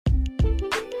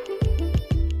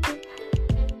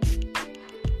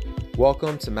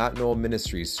Welcome to Matt Knoll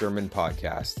Ministries Sermon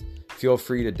Podcast. Feel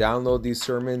free to download these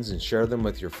sermons and share them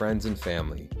with your friends and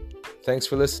family. Thanks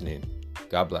for listening.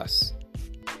 God bless.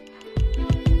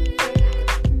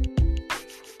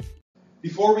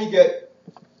 Before we get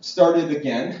started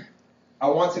again, I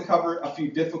want to cover a few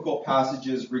difficult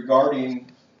passages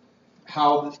regarding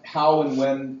how and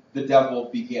when the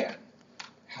devil began,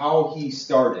 how he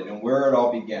started and where it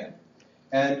all began.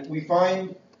 And we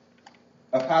find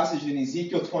a passage in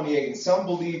Ezekiel 28, and some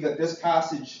believe that this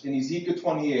passage in Ezekiel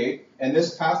 28, and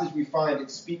this passage we find,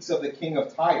 it speaks of the king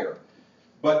of Tyre.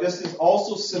 But this is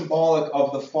also symbolic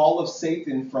of the fall of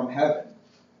Satan from heaven.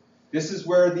 This is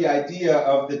where the idea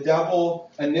of the devil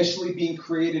initially being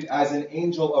created as an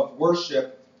angel of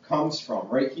worship comes from.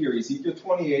 Right here, Ezekiel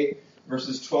 28,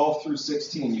 verses 12 through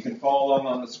 16. You can follow along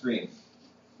on the screen.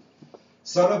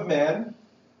 Son of man,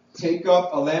 take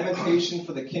up a lamentation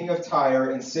for the king of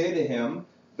Tyre and say to him,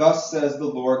 thus says the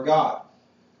Lord God,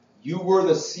 you were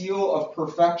the seal of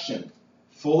perfection,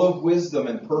 full of wisdom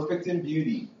and perfect in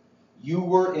beauty. You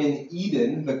were in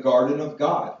Eden, the garden of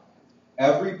God.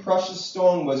 Every precious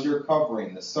stone was your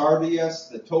covering, the sardius,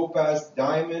 the topaz,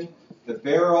 diamond, the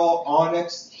beryl,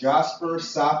 onyx, jasper,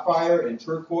 sapphire, and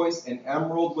turquoise, and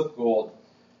emerald with gold.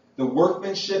 The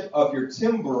workmanship of your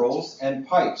timbrels and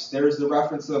pipes, there's the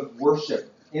reference of worship,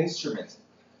 instruments.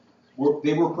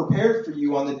 They were prepared for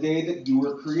you on the day that you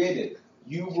were created.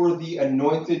 You were the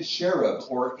anointed cherub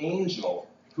or angel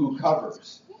who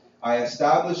covers. I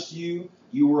established you.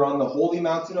 You were on the holy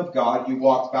mountain of God. You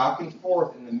walked back and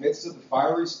forth in the midst of the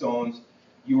fiery stones.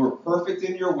 You were perfect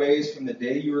in your ways from the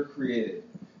day you were created,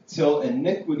 till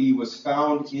iniquity was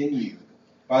found in you.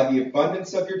 By the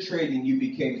abundance of your trading, you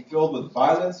became filled with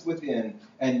violence within,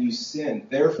 and you sinned.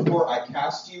 Therefore, I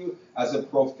cast you as a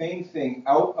profane thing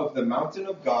out of the mountain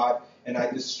of God, and I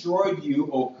destroyed you,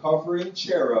 O covering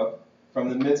cherub, from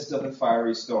the midst of the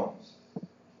fiery stones.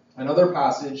 Another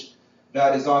passage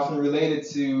that is often related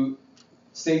to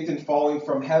Satan falling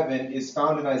from heaven is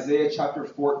found in Isaiah chapter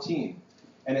 14.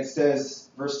 And it says,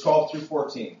 verse 12 through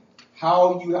 14,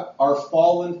 how you are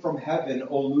fallen from heaven,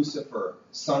 O Lucifer,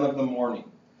 son of the morning.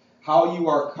 How you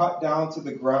are cut down to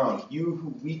the ground, you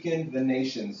who weakened the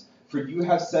nations. For you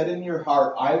have said in your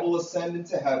heart, I will ascend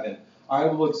into heaven. I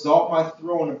will exalt my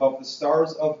throne above the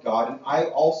stars of God, and I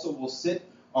also will sit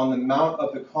on the mount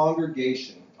of the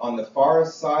congregation, on the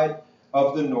farthest side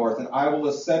of the north, and I will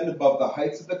ascend above the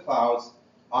heights of the clouds.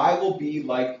 I will be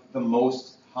like the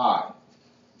Most High.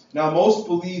 Now, most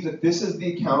believe that this is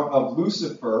the account of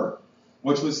Lucifer,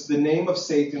 which was the name of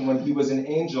Satan when he was an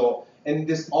angel. And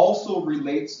this also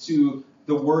relates to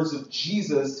the words of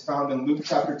Jesus found in Luke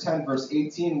chapter 10, verse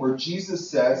 18, where Jesus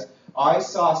says, I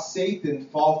saw Satan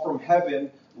fall from heaven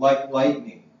like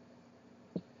lightning.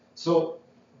 So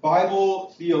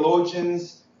Bible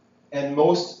theologians and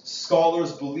most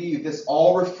scholars believe this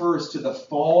all refers to the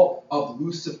fall of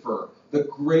Lucifer, the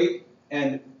great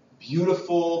and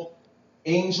beautiful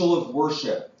angel of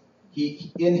worship.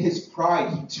 He, in his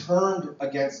pride, he turned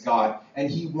against God, and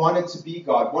he wanted to be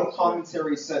God. One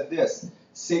commentary said this,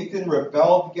 Satan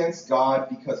rebelled against God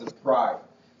because of pride.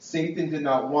 Satan did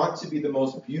not want to be the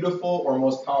most beautiful or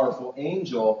most powerful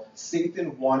angel.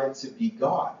 Satan wanted to be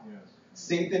God. Yes.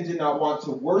 Satan did not want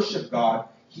to worship God.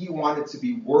 He wanted to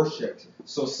be worshipped.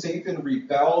 So Satan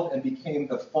rebelled and became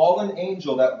the fallen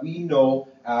angel that we know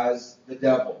as the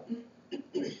devil.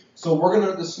 So we're going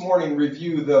to this morning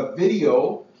review the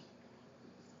video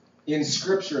in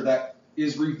Scripture that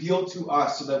is revealed to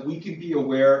us so that we can be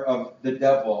aware of the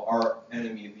devil, our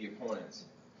enemy, the opponent.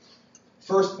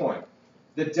 First point,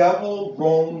 the devil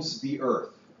roams the earth.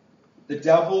 The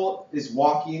devil is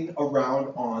walking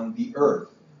around on the earth.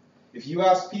 If you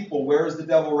ask people, where is the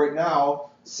devil right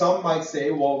now, some might say,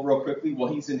 well, real quickly,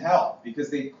 well, he's in hell, because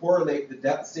they correlate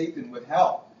Satan with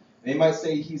hell. They might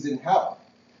say he's in hell.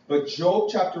 But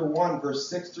Job chapter 1, verse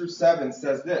 6 through 7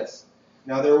 says this,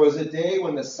 now there was a day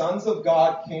when the sons of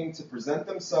God came to present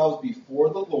themselves before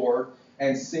the Lord,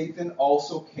 and Satan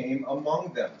also came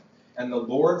among them. And the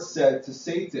Lord said to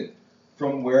Satan,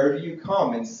 from where do you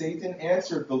come? And Satan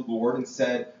answered the Lord and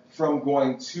said, from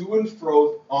going to and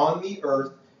fro on the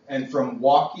earth, and from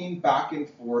walking back and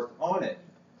forth on it.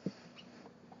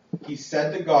 He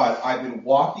said to God, I've been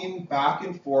walking back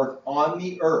and forth on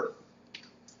the earth.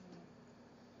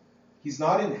 He's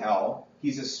not in hell.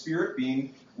 He's a spirit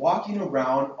being walking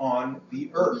around on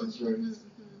the earth.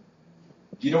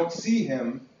 You don't see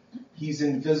him. He's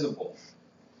invisible.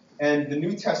 And the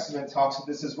New Testament talks about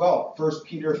this as well. 1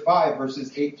 Peter 5,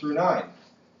 verses 8 through 9.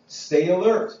 Stay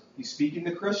alert. He's speaking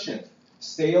to Christians.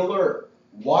 Stay alert.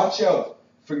 Watch out.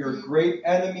 For your great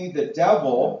enemy, the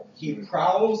devil, he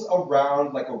prowls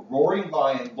around like a roaring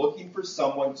lion looking for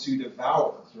someone to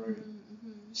devour. That's right.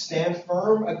 Stand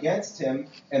firm against him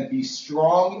and be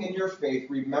strong in your faith.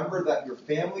 Remember that your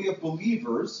family of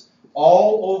believers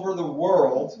all over the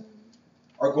world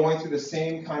are going through the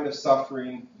same kind of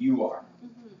suffering you are.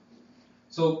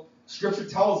 So Scripture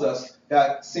tells us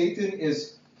that Satan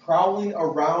is prowling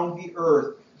around the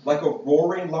earth like a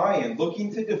roaring lion,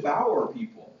 looking to devour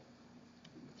people.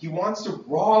 He wants to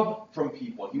rob from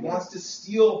people. He wants to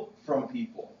steal from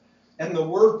people. And the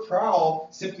word prowl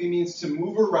simply means to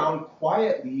move around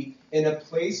quietly in a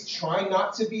place trying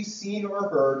not to be seen or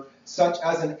heard, such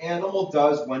as an animal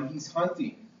does when he's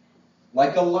hunting.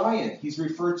 Like a lion, he's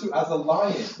referred to as a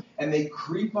lion, and they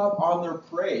creep up on their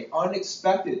prey,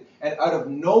 unexpected, and out of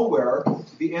nowhere,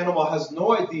 the animal has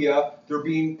no idea they're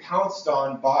being pounced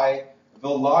on by the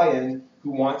lion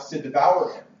who wants to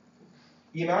devour him.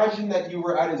 Imagine that you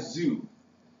were at a zoo,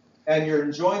 and you're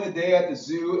enjoying the day at the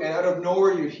zoo, and out of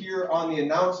nowhere you hear on the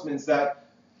announcements that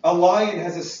a lion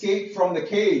has escaped from the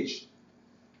cage.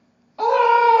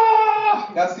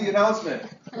 Ah! That's the announcement.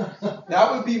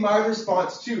 That would be my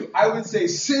response too. I would say,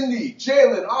 Cindy,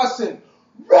 Jalen, Austin,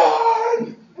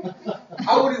 run!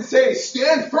 I wouldn't say,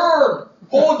 stand firm,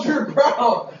 hold your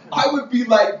ground. I would be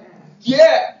like,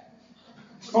 get,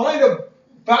 find a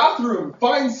bathroom,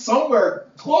 find somewhere,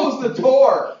 close the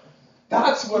door.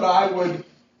 That's what I would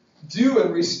do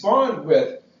and respond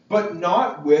with, but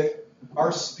not with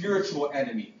our spiritual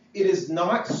enemy. It is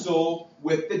not so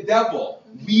with the devil.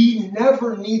 We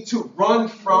never need to run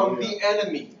from the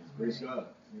enemy. Praise God.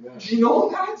 Amen. Do you know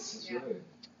that? That's right.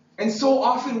 And so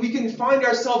often we can find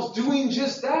ourselves doing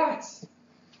just that.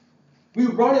 We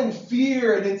run in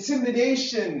fear and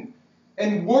intimidation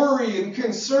and worry and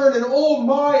concern and oh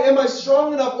my, am I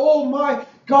strong enough? Oh my.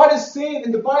 God is saying,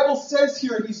 and the Bible says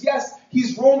here,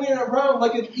 he's roaming around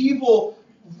like an evil,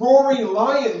 roaring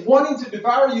lion, wanting to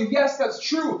devour you. Yes, that's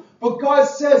true. But God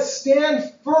says,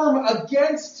 stand firm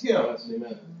against him. Yes,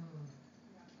 amen.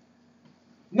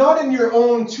 Not in your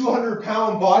own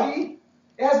 200-pound body.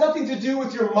 It has nothing to do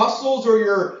with your muscles or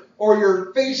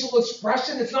your facial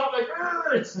expression. It's not like,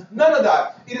 it's none of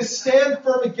that. It is stand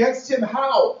firm against him.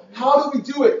 How? How do we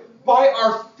do it? By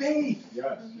our faith.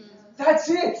 Yes. That's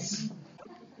it.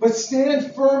 But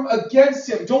stand firm against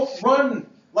him. Don't run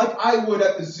like I would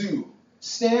at the zoo.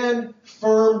 Stand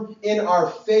firm in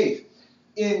our faith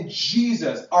in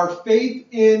Jesus. Our faith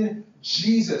in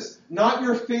Jesus. Not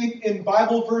your faith in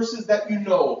Bible verses that you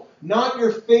know. Not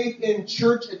your faith in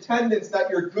church attendance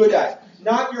that you're good at.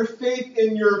 Not your faith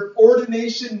in your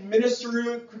ordination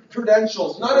ministerial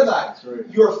credentials. None of that. Right.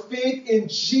 Your faith in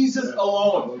Jesus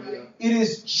alone. It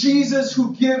is Jesus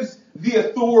who gives the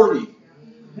authority.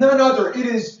 None other. It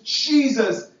is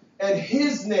Jesus and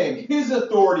his name, his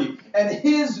authority, and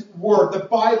his word, the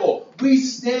Bible. We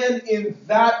stand in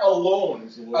that alone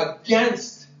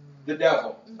against the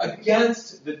devil.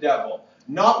 Against the devil.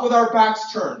 Not with our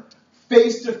backs turned.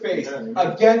 Face to face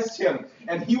against him.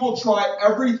 And he will try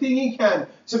everything he can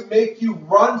to make you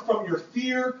run from your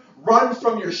fear, run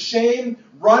from your shame,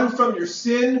 run from your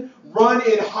sin, run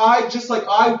and hide just like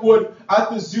I would at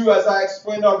the zoo as I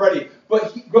explained already.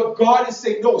 But God is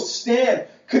saying, no, stand.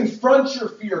 Confront your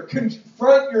fear.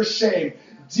 Confront your shame.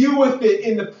 Deal with it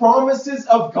in the promises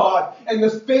of God and the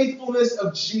faithfulness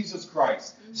of Jesus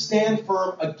Christ. Stand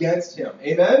firm against him.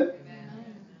 Amen?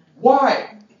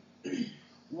 Why?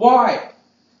 Why?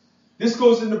 This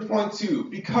goes into point 2.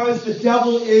 Because the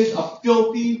devil is a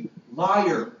filthy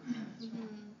liar.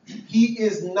 He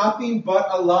is nothing but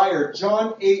a liar.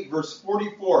 John 8, verse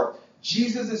 44.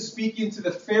 Jesus is speaking to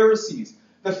the Pharisees.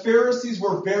 The Pharisees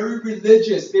were very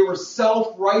religious. They were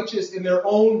self-righteous in their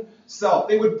own self.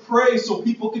 They would pray so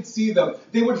people could see them.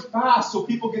 They would fast so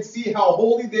people could see how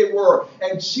holy they were.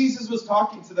 And Jesus was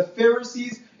talking to the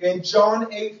Pharisees in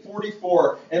John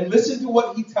 8:44. And listen to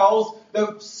what he tells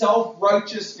the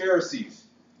self-righteous Pharisees.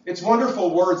 It's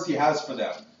wonderful words he has for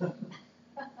them.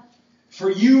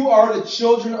 For you are the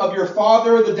children of your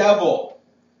father, the devil.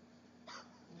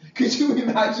 Could you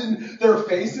imagine their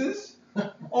faces?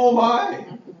 Oh my.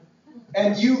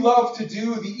 And you love to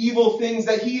do the evil things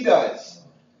that he does.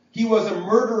 He was a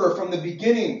murderer from the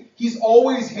beginning. He's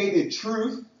always hated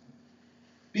truth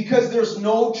because there's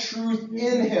no truth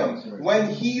in him. When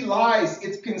he lies,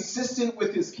 it's consistent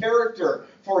with his character,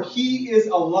 for he is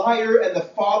a liar and the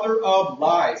father of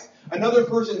lies. Another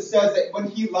version says that when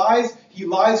he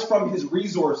lies from his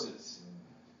resources.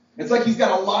 It's like he's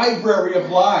got a library of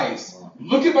lies.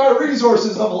 Look at my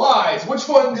resources of lies. Which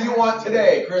one do you want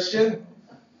today, Christian?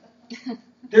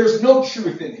 There's no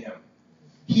truth in him.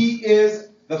 He is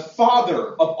the father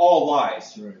of all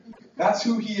lies. Right. That's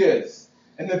who he is.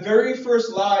 And the very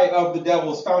first lie of the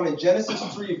devil is found in Genesis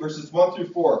 3, verses 1 through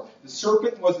 4. The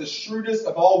serpent was the shrewdest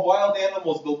of all wild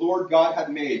animals the Lord God had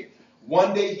made.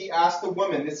 One day he asked the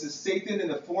woman, this is Satan in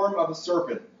the form of a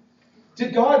serpent,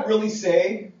 did God really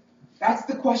say? That's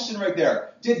the question right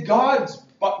there. Did God's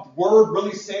word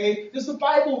really say? Does the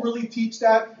Bible really teach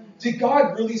that? Did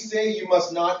God really say you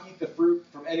must not eat the fruit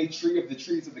from any tree of the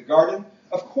trees of the garden?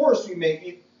 Of course we may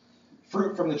eat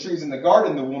fruit from the trees in the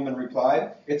garden, the woman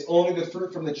replied. It's only the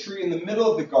fruit from the tree in the middle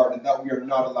of the garden that we are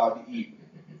not allowed to eat.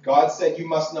 God said you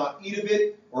must not eat of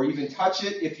it or even touch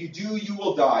it. If you do, you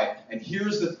will die. And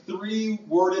here's the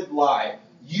three-worded lie.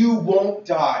 You won't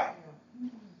die.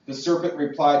 The serpent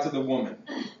replied to the woman.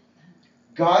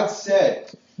 God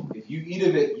said, if you eat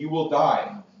of it, you will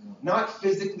die. Not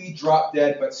physically drop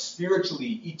dead, but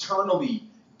spiritually, eternally.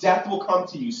 Death will come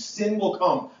to you. Sin will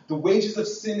come. The wages of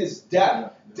sin is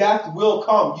death. Death will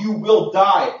come. You will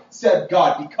die, said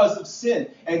God, because of sin.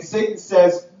 And Satan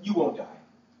says, you won't die.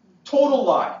 Total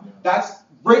lie. That's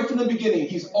right from the beginning.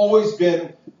 He's always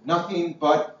been nothing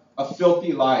but a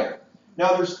filthy liar.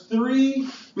 Now, there's three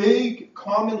big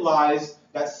common lies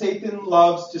that Satan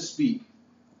loves to speak.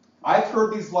 I've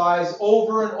heard these lies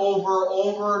over and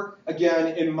over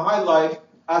again in my life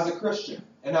as a Christian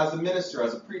and as a minister,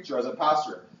 as a preacher, as a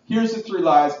pastor. Here's the three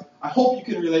lies. I hope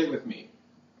you can relate with me,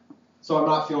 so I'm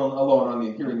not feeling alone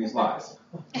on hearing these lies.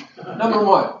 Number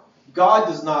one, God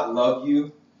does not love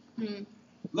you.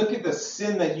 Look at the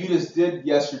sin that you just did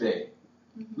yesterday.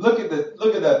 Look at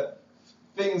the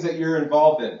things that you're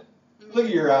involved in. Look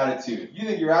at your attitude. You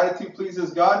think your attitude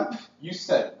pleases God? You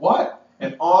said what?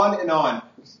 And on.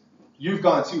 You've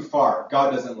gone too far. God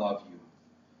doesn't love you.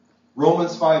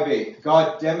 Romans 5:8.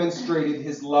 God demonstrated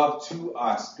his love to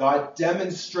us. God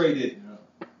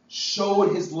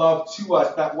showed his love to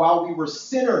us that while we were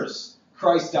sinners,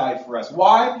 Christ died for us.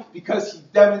 Why? Because he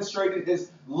demonstrated his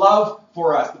love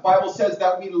for us. The Bible says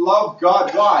that we love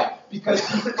God. Why? Because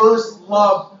he first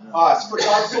loved us. For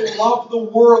God so loved the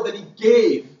world that he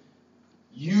gave.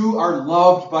 You are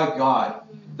loved by God.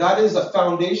 That is a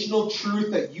foundational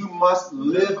truth that you must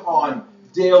live on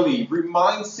daily.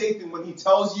 Remind Satan when he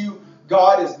tells you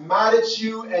God is mad at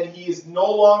you and he is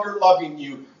no longer loving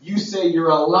you. You say you're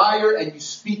a liar and you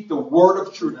speak the word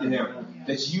of truth to him.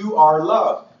 That you are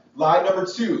loved. Lie number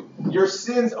two. Your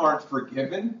sins aren't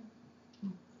forgiven.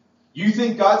 You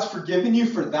think God's forgiven you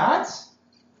for that?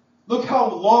 Look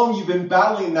how long you've been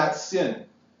battling that sin.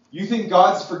 You think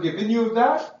God's forgiven you of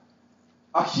that?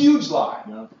 A huge lie.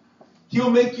 Yeah. He'll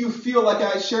make you feel like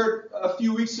I shared a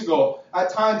few weeks ago, at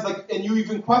times, and you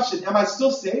even question, am I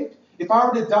still saved? If I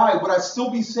were to die, would I still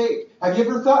be saved? Have you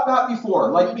ever thought that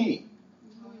before, like me?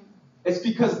 It's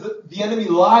because the enemy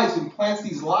lies and plants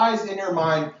these lies in your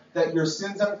mind that your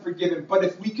sins aren't forgiven. But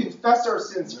if we confess our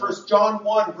sins, 1 John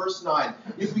 1, verse 9,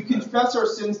 if we confess our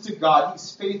sins to God,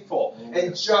 he's faithful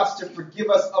and just to forgive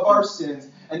us of our sins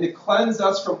and to cleanse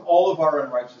us from all of our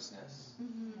unrighteousness.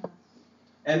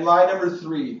 And lie number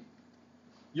three,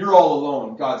 you're all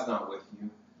alone. God's not with you.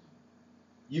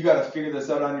 You got to figure this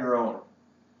out on your own.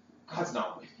 God's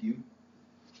not with you.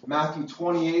 Matthew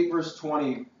 28, verse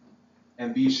 20,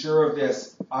 and be sure of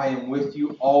this, I am with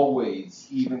you always,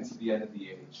 even to the end of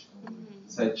the age,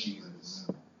 said Jesus.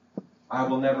 I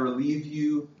will never leave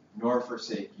you nor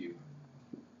forsake you.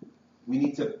 We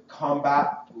need to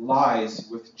combat lies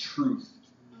with truth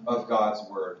of God's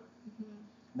word.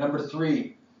 Number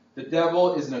three, the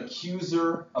devil is an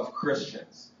accuser of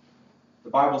Christians. The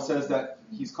Bible says that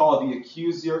he's called the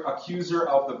accuser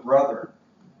of the brethren,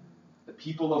 the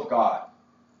people of God.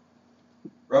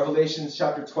 Revelation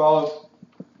chapter 12,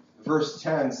 verse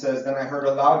 10 says, then I heard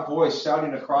a loud voice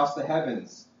shouting across the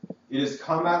heavens, it has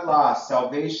come at last,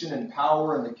 salvation and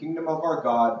power and the kingdom of our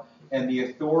God and the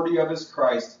authority of his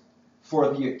Christ, for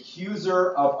the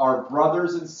accuser of our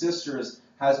brothers and sisters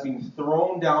has been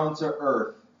thrown down to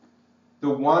earth, the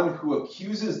one who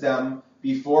accuses them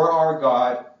before our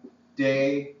God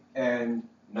day and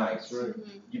night. Right.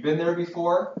 You've been there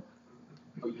before?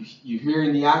 You're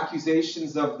hearing the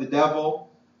accusations of the devil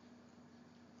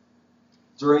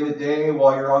during the day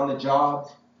while you're on the job,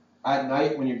 at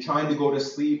night when you're trying to go to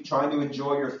sleep, trying to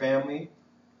enjoy your family.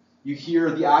 You hear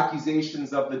the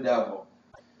accusations of the devil.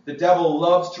 The devil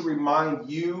loves to remind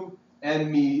you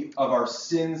and me of our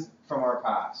sins from our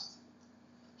past.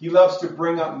 He loves to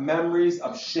bring up memories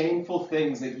of shameful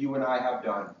things that you and I have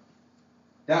done.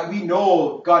 That we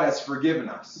know God has forgiven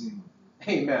us.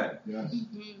 Amen. Yes.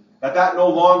 That no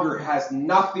longer has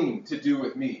nothing to do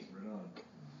with me.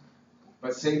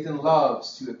 But Satan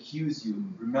loves to accuse you,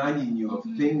 reminding you of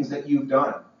things that you've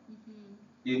done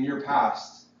in your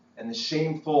past and the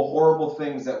shameful, horrible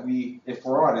things that we, if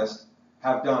we're honest,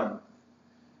 have done.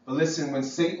 But listen, when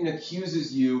Satan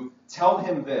accuses you, tell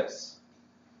him this.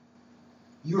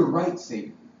 You're right,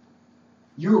 Satan.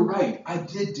 You're right. I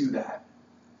did do that.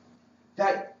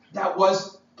 That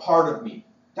was part of me.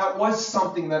 That was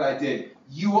something that I did.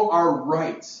 You are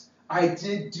right. I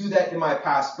did do that in my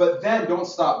past. But then don't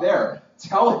stop there.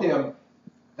 Tell him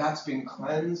that's been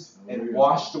cleansed and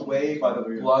washed away by the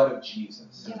blood of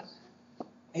Jesus. Yes.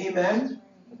 Amen?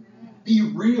 Be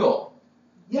real.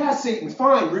 Yeah, Satan,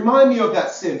 fine. Remind me of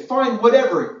that sin. Fine,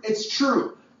 whatever. It's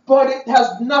true. But it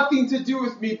has nothing to do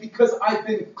with me because I've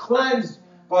been cleansed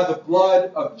by the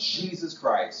blood of Jesus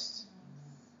Christ.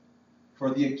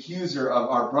 For the accuser of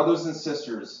our brothers and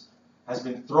sisters has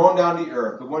been thrown down to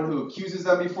earth, the one who accuses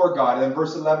them before God. And then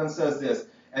verse 11 says this,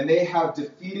 and they have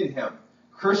defeated him.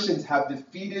 Christians have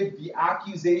defeated the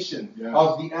accusation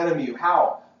of the enemy.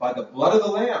 How? By the blood of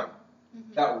the Lamb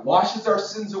that washes our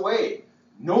sins away.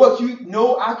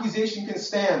 No accusation can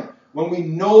stand when we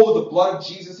know the blood of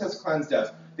Jesus has cleansed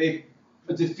us. They've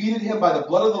defeated him by the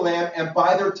blood of the Lamb and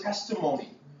by their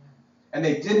testimony. And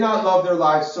they did not love their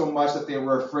lives so much that they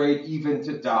were afraid even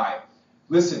to die.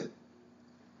 Listen,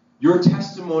 your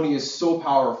testimony is so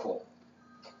powerful.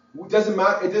 It doesn't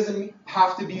matter. It doesn't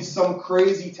have to be some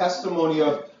crazy testimony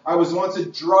of, I was once a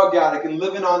drug addict and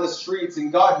living on the streets,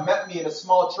 and God met me in a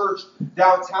small church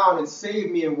downtown and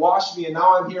saved me and washed me, and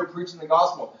now I'm here preaching the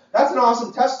gospel. That's an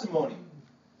awesome testimony.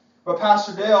 But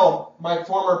Pastor Dale, my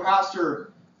former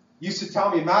pastor, used to tell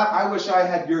me, Matt, I wish I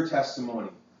had your testimony.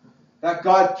 That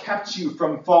God kept you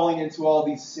from falling into all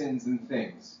these sins and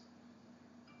things.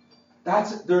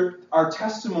 Our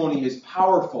testimony is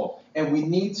powerful, and we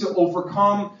need to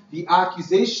overcome the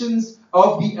accusations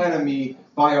of the enemy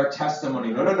by our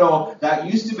testimony. No, that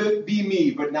used to be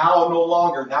me, but now no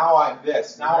longer. Now I'm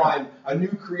this. Now I'm a new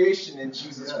creation in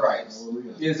Jesus Christ.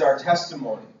 Is our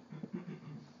testimony.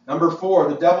 Number 4,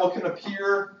 the devil can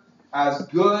appear as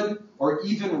good or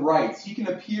even right. He can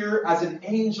appear as an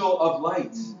angel of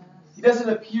light. He doesn't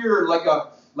appear like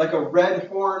a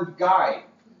red-horned guy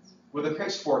with a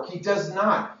pitchfork. He does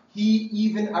not. He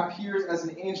even appears as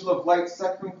an angel of light.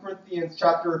 2 Corinthians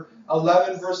chapter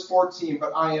 11, verse 14.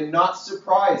 But I am not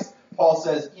surprised, Paul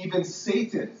says, even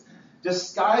Satan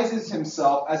disguises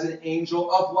himself as an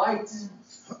angel of light.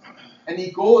 And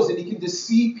he goes and he can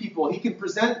deceive people. He can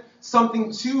present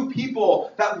something to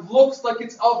people that looks like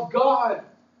it's of God.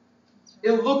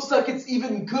 It looks like it's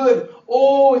even good.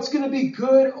 Oh, it's going to be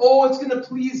good. Oh, it's going to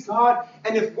please God.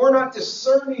 And if we're not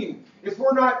discerning, if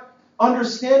we're not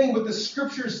understanding what the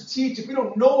scriptures teach, if we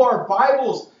don't know our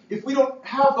Bibles, if we don't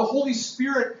have the Holy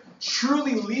Spirit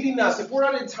truly leading us, if we're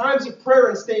not in times of prayer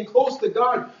and staying close to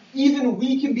God, even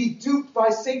we can be duped by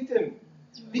Satan.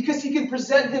 Because he can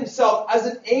present himself as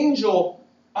an angel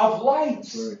of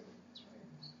light.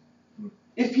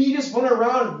 If he just went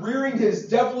around rearing his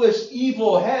devilish,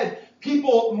 evil head,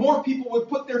 more people would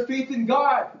put their faith in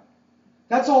God.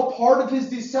 That's all part of his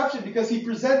deception, because he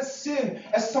presents sin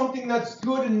as something that's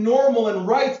good and normal and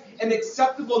right and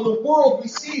acceptable. And the world, we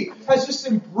see, has just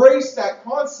embraced that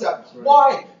concept.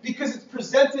 Why? Because it's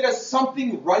presented as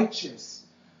something righteous,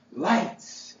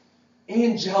 light,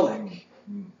 angelic,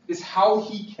 is how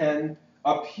he can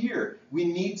appear. We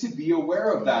need to be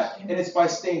aware of that. And it's by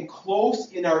staying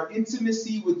close in our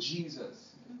intimacy with Jesus.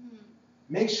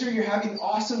 Make sure you're having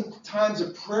awesome times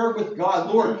of prayer with God.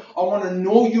 Lord, I want to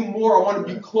know you more. I want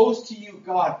to be close to you,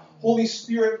 God. Holy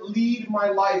Spirit, lead my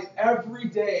life every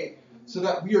day so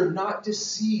that we are not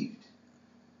deceived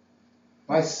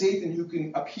by Satan, who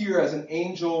can appear as an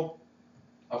angel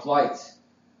of light.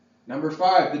 Number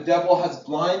 5, the devil has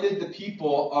blinded the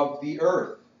people of the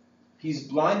earth. He's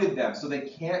blinded them so they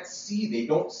can't see. They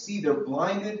don't see. They're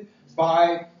blinded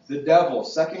by the devil.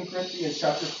 2 Corinthians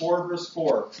chapter 4, verse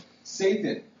 4.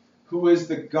 Satan, who is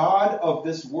the god of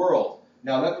this world.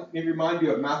 Now let me remind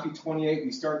you of Matthew 28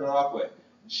 we started off with.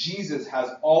 Jesus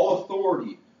has all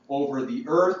authority over the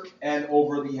earth and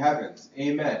over the heavens.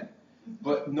 Amen.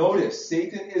 But notice,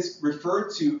 Satan is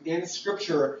referred to in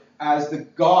Scripture as the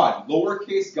god,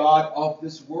 lowercase god of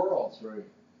this world. That's right.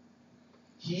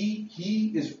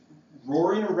 He is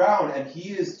roaring around and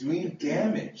he is doing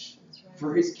damage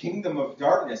for his kingdom of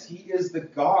darkness. He is the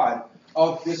god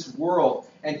of this world,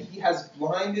 and he has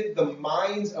blinded the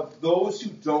minds of those who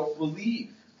don't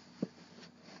believe.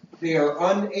 They are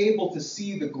unable to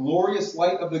see the glorious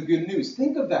light of the good news.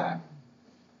 Think of that.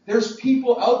 There's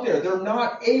people out there, they're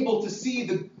not able to see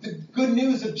the good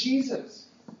news of Jesus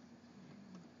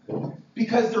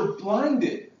because they're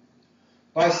blinded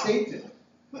by Satan.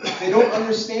 They don't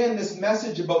understand this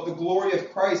message about the glory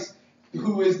of Christ,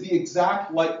 who is the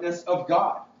exact likeness of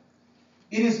God.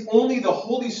 It is only the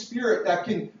Holy Spirit that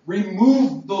can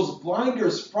remove those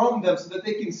blinders from them so that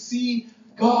they can see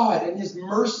God and His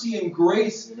mercy and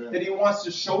grace that He wants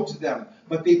to show to them.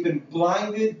 But they've been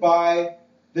blinded by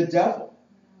the devil.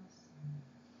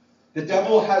 The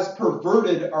devil has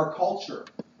perverted our culture.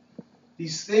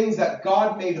 These things that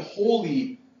God made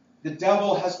holy, the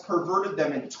devil has perverted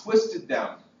them and twisted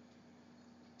them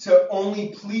to only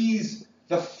please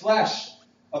the flesh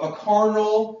of a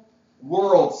carnal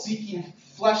world seeking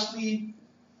fleshly,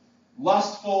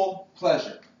 lustful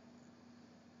pleasure.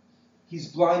 He's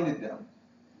blinded them.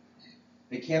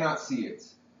 They cannot see it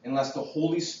unless the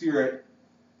Holy Spirit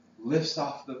lifts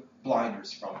off the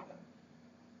blinders from them.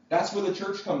 That's where the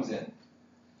church comes in.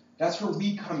 That's where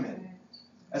we come in.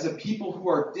 As a people who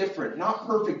are different. Not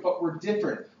perfect, but we're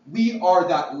different. We are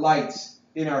that light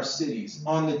in our cities,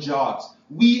 on the jobs.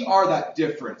 We are that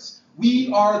difference.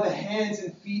 We are the hands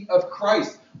and feet of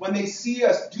Christ. When they see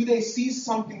us, do they see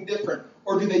something different?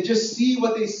 Or do they just see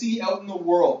what they see out in the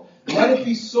world? Let it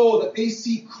be so that they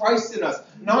see Christ in us,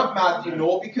 not Matthew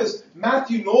Knoll, because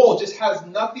Matthew Knoll just has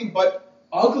nothing but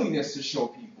ugliness to show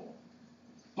people.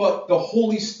 But the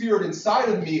Holy Spirit inside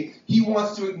of me, He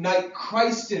wants to ignite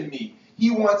Christ in me.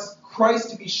 He wants Christ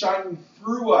to be shining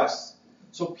through us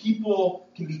so people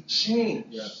can be changed.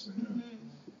 Yes.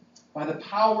 By the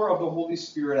power of the Holy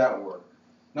Spirit at work.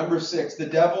 Number 6, the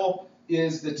devil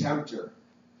is the tempter.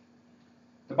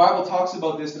 The Bible talks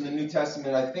about this in the New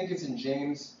Testament. I think it's in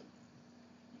James.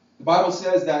 The Bible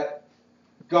says that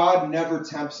God never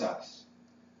tempts us.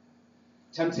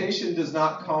 Temptation does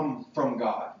not come from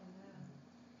God.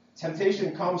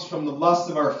 Temptation comes from the lust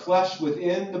of our flesh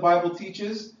within, the Bible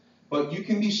teaches. But you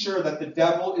can be sure that the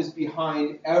devil is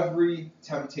behind every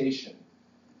temptation.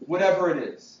 Whatever it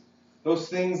is. Those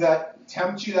things that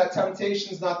tempt you, that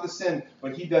temptation is not the sin.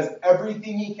 But he does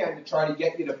everything he can to try to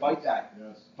get you to bite that.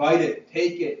 Yes. Bite it.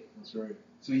 Take it. That's right.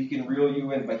 So he can reel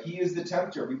you in. But he is the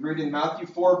tempter. We read in Matthew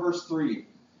 4, verse 3.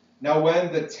 Now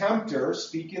when the tempter,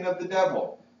 speaking of the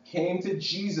devil, came to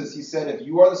Jesus, he said, if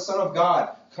you are the Son of God,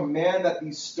 command that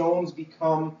these stones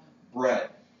become bread.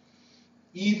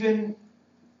 Even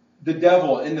the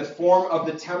devil, in the form of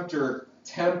the tempter,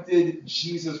 tempted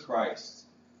Jesus Christ.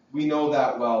 We know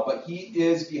that well. But he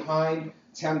is behind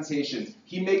temptations.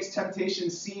 He makes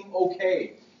temptations seem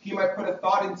okay. He might put a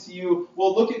thought into you,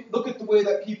 well, look at the way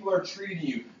that people are treating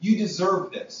you. You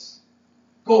deserve this.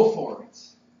 Go for it.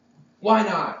 Why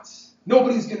not?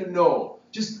 Nobody's going to know.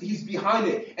 Just he's behind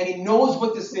it. And he knows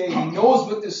what to say. He knows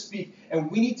what to speak. And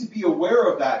we need to be aware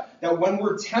of that. That when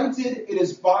we're tempted, it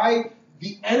is by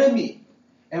the enemy.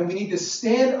 And we need to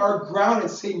stand our ground and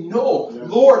say, no, yes.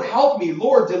 Lord, help me.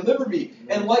 Lord, deliver me.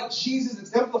 Yes. And like Jesus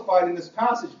exemplified in this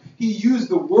passage, he used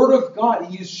the word of God.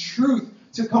 He used truth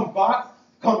to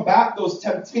combat those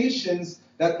temptations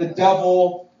that the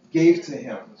devil gave to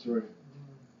him. That's right.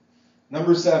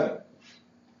 Number 7.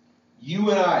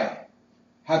 You and I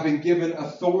have been given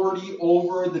authority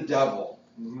over the devil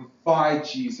by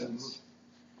Jesus.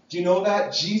 Do you know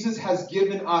that? Jesus has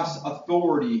given us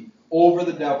authority over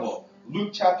the devil.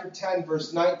 Luke chapter 10,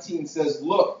 verse 19 says,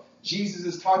 look, Jesus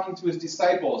is talking to his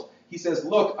disciples. He says,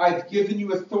 look, I've given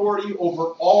you authority over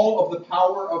all of the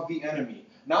power of the enemy.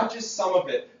 Not just some of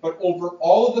it, but over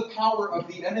all of the power of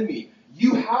the enemy.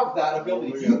 You have that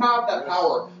ability. You have that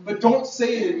power. But don't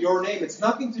say it in your name. It's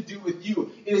nothing to do with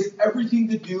you. It is everything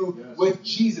to do with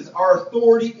Jesus. Our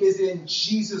authority is in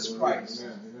Jesus Christ.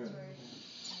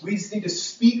 We just need to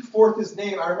speak forth his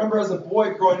name. I remember as a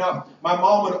boy growing up, my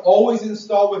mom would always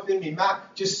install within me,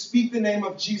 Matt, just speak the name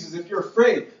of Jesus. If you're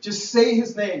afraid, just say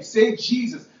his name. Say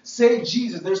Jesus. Say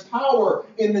Jesus. There's power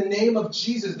in the name of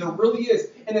Jesus. There really is.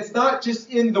 And it's not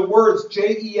just in the words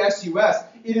J-E-S-U-S.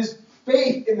 It is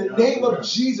faith in the name of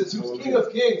Jesus, who's King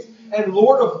of Kings and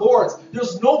Lord of Lords.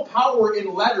 There's no power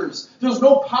in letters. There's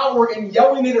no power in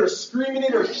yelling it or screaming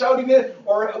it or shouting it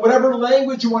or whatever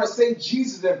language you want to say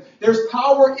Jesus in. There's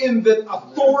power in the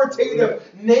authoritative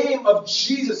name of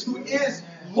Jesus, who is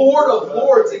Lord of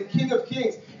Lords and King of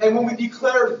Kings. And when we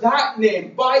declare that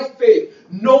name by faith,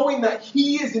 knowing that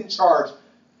he is in charge,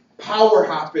 power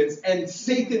happens and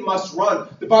Satan must run.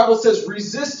 The Bible says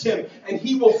resist him and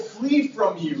he will flee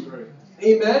from you.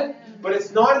 Amen? But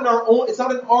it's not in our own, it's not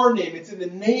in our name. It's in the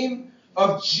name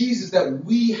of Jesus that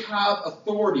we have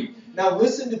authority. Now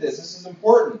listen to this. This is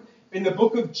important. In the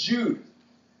book of Jude,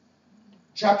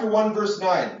 chapter 1, verse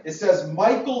 9, it says,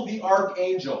 Michael the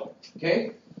archangel.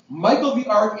 Okay? Michael the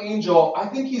archangel, I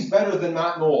think he's better than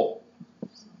Matt Knoll.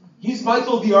 He's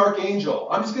Michael the archangel.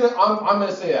 I'm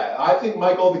gonna say that. I think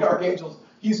Michael the archangel,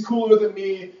 he's cooler than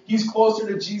me. He's closer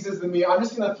to Jesus than me. I'm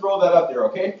just gonna throw that up there,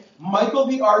 okay? Michael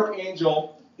the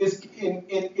archangel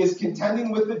is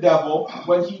contending with the devil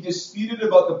when he disputed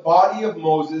about the body of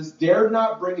Moses, dared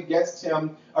not bring against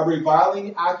him a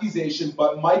reviling accusation,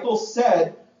 but Michael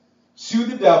said to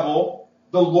the devil,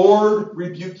 "The Lord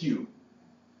rebuke you."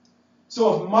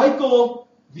 So if Michael,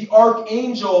 the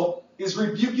archangel, is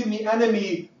rebuking the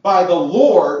enemy by the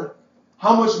Lord,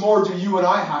 how much more do you and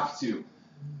I have to?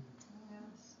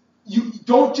 You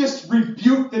don't just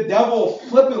rebuke the devil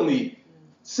flippantly.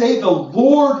 Say, "The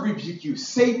Lord rebuke you."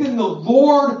 Satan, the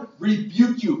Lord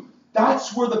rebuke you.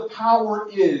 That's where the power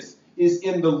is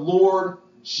in the Lord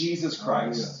Jesus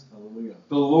Christ. Hallelujah.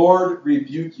 The Lord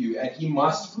rebuke you, and he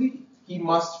must flee. He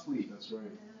must flee. That's right.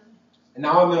 And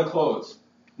now I'm going to close.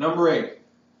 Number 8.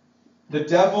 The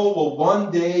devil will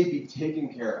one day be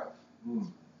taken care of.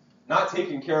 Not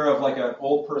taken care of like an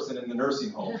old person in the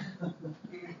nursing home.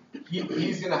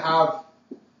 He's going to have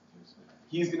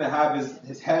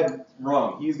his head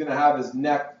wrung. He's going to have his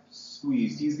neck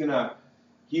squeezed. He's going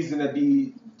to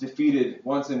be defeated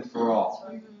once and for all.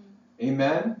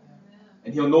 Amen?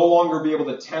 And he'll no longer be able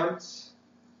to tempt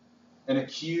and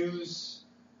accuse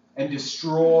and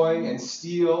destroy and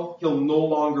steal. He'll no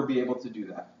longer be able to do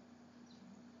that.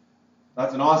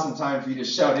 That's an awesome time for you to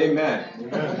shout amen.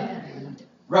 Amen.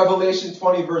 Revelation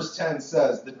 20 verse 10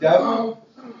 says, "The devil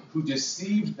who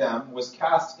deceived them was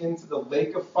cast into the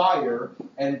lake of fire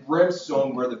and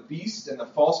brimstone where the beast and the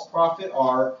false prophet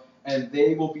are, and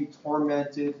they will be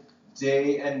tormented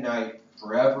day and night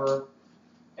forever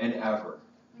and ever."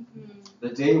 The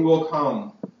day will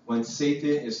come when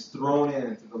Satan is thrown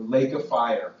into the lake of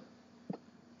fire,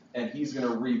 and he's going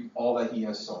to reap all that he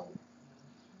has sown.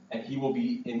 And he will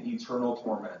be in eternal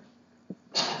torment.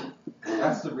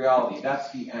 That's the reality. That's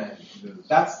the end.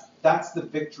 That's the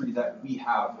victory that we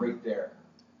have right there.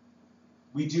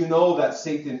 We do know that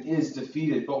Satan is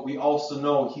defeated, but we also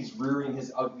know he's rearing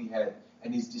his ugly head,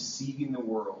 and he's deceiving the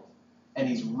world, and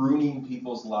he's ruining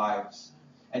people's lives.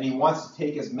 And he wants to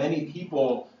take as many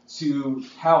people to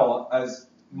hell as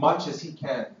much as he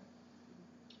can.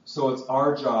 So it's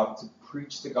our job to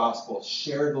preach the gospel,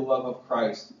 share the love of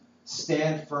Christ,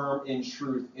 stand firm in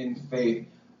truth, in faith,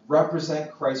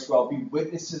 represent Christ well, be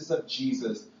witnesses of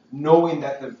Jesus, knowing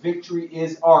that the victory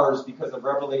is ours because of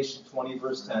Revelation 20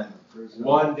 verse 10.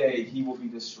 One day he will be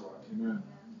destroyed. Amen.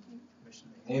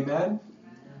 Amen?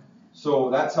 So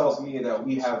that tells me that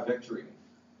we have victory.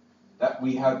 That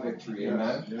we have victory.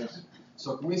 Amen? Yes.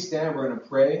 So can we stand? We're going to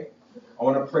pray. I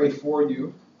want to pray for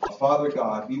you. Father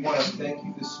God, we want to thank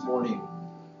you this morning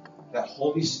that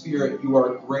Holy Spirit, you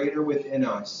are greater within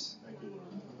us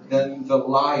than the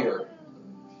liar,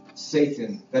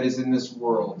 Satan, that is in this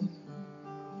world.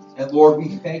 And Lord, we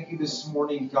thank you this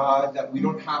morning, God, that we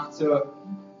don't have to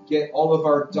get all of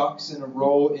our ducks in a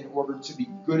row in order to be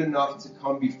good enough to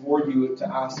come before you to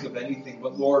ask of anything.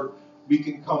 But Lord, we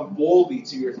can come boldly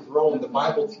to your throne. The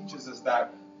Bible teaches us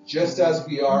that just as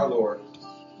we are, Lord.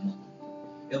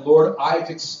 And Lord, I've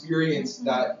experienced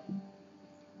that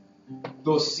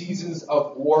those seasons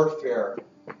of warfare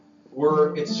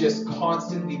where it's just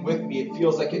constantly with me. It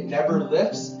feels like it never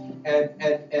lifts, and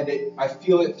I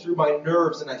feel it through my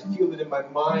nerves, and I feel it in my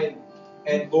mind.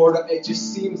 And Lord, it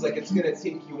just seems like it's going to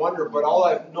take you under, but all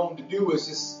I've known to do is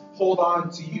just hold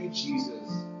on to you, Jesus.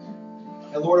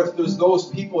 And Lord, if there's those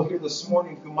people here this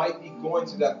morning who might be going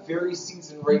through that very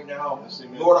season right now,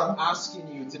 Lord, I'm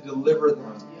asking you to deliver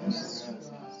them.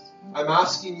 I'm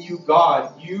asking you,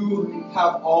 God, you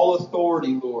have all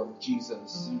authority, Lord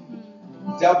Jesus.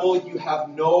 Devil, you have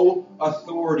no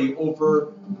authority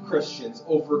over Christians,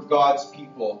 over God's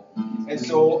people. And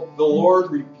so the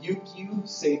Lord rebuke you,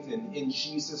 Satan, in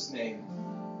Jesus' name.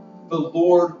 The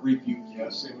Lord rebuke you.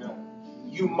 Yes, amen.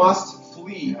 You must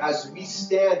flee as we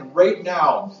stand right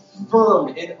now, firm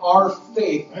in our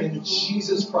faith in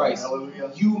Jesus Christ.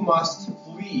 Hallelujah. You must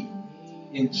flee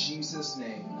in Jesus'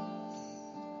 name.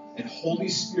 And Holy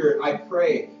Spirit, I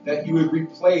pray that you would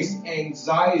replace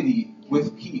anxiety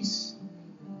with peace.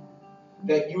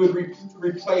 That you would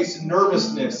replace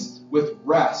nervousness with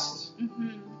rest.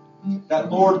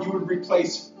 That, Lord, you would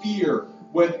replace fear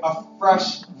with a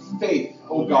fresh faith,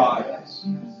 oh God. Yes.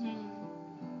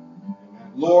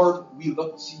 Lord, we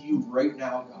look to you right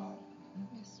now, God.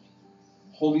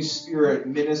 Holy Spirit,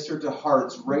 minister to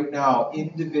hearts right now,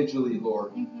 individually,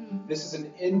 Lord. This is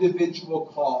an individual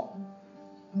call.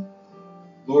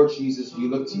 Lord Jesus, we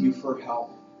look to you for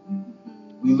help.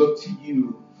 We look to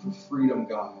you for freedom,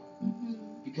 God.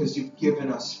 Because you've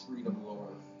given us freedom,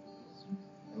 Lord.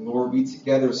 And Lord, we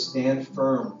together stand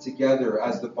firm, together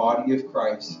as the body of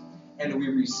Christ, and we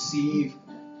receive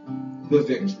the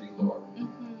victory, Lord.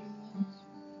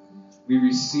 We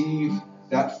receive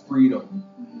that freedom,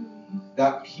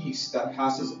 that peace that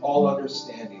passes all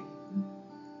understanding,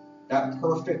 that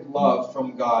perfect love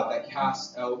from God that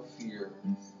casts out fear.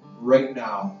 Right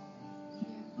now,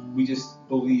 we just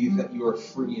believe that you are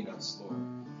freeing us, Lord.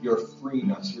 You're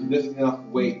freeing us. You're lifting up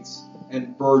weights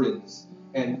and burdens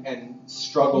and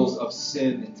struggles of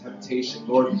sin and temptation.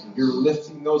 Lord, you're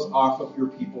lifting those off of your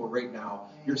people right now.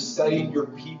 You're setting your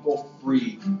people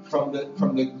free from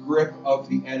the grip of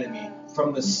the enemy,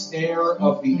 from the snare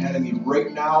of the enemy.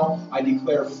 Right now, I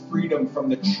declare freedom from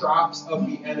the traps of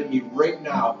the enemy right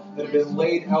now that have been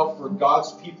laid out for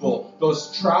God's people.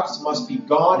 Those traps must be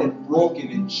gone and broken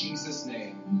in Jesus'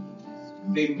 name.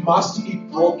 They must be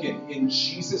broken in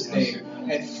Jesus' name,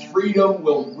 and freedom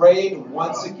will reign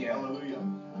once again.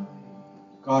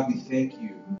 God, we thank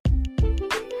you.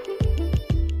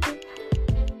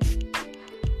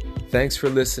 Thanks for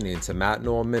listening to Matt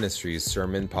Knoll Ministries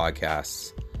Sermon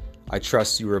Podcasts. I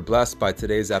trust you were blessed by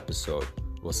today's episode.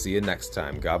 We'll see you next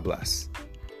time. God bless.